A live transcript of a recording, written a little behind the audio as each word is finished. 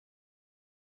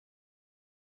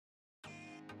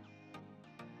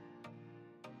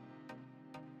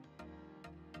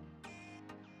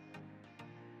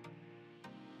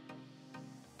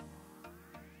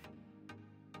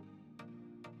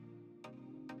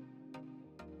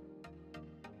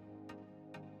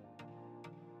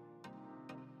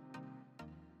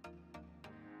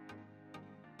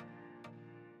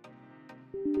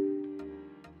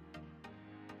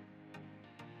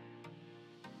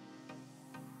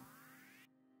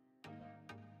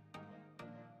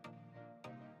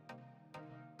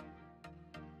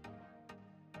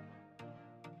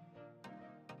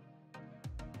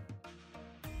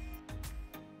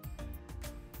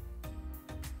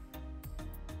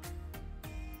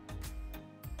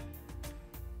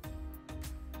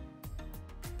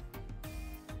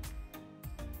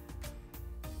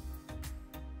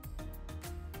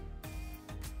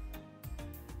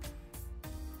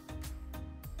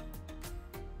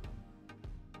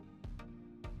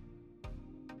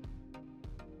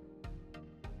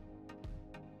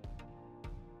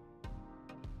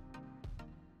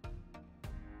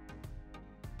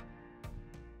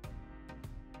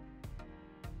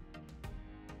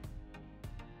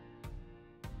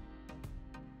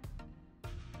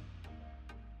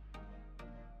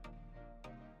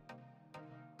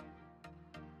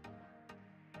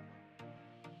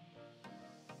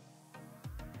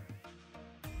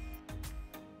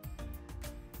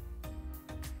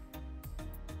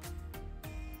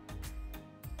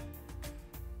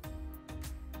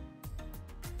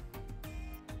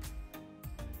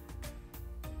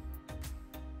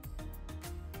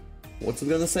What's it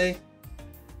gonna say?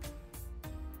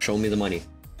 Show me the money.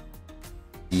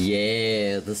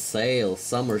 Yeah, the sale,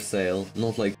 summer sale,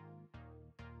 not like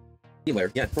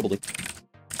VMware. Yeah, probably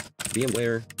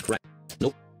VMware. Crap.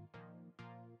 Nope.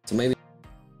 So maybe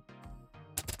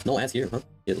no ads here, huh?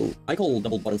 Yeah, I call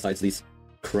double button sites these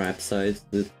crap sites.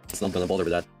 It's not gonna bother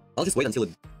with that. I'll just wait until it.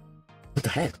 What the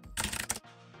heck?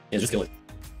 Yeah, just kill it.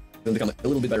 It'll become a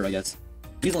little bit better, I guess.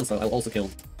 These ones I'll also kill,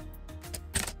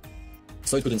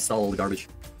 so it could install all the garbage.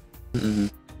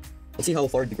 Let's see how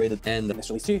far it degraded. And this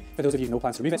release 2, for those of you who no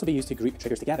plans to remove it, will be used to group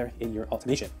triggers together in your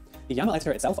automation. The YAML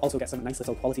editor itself also gets some nice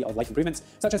little quality of life improvements,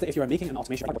 such as that if you are making an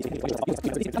automation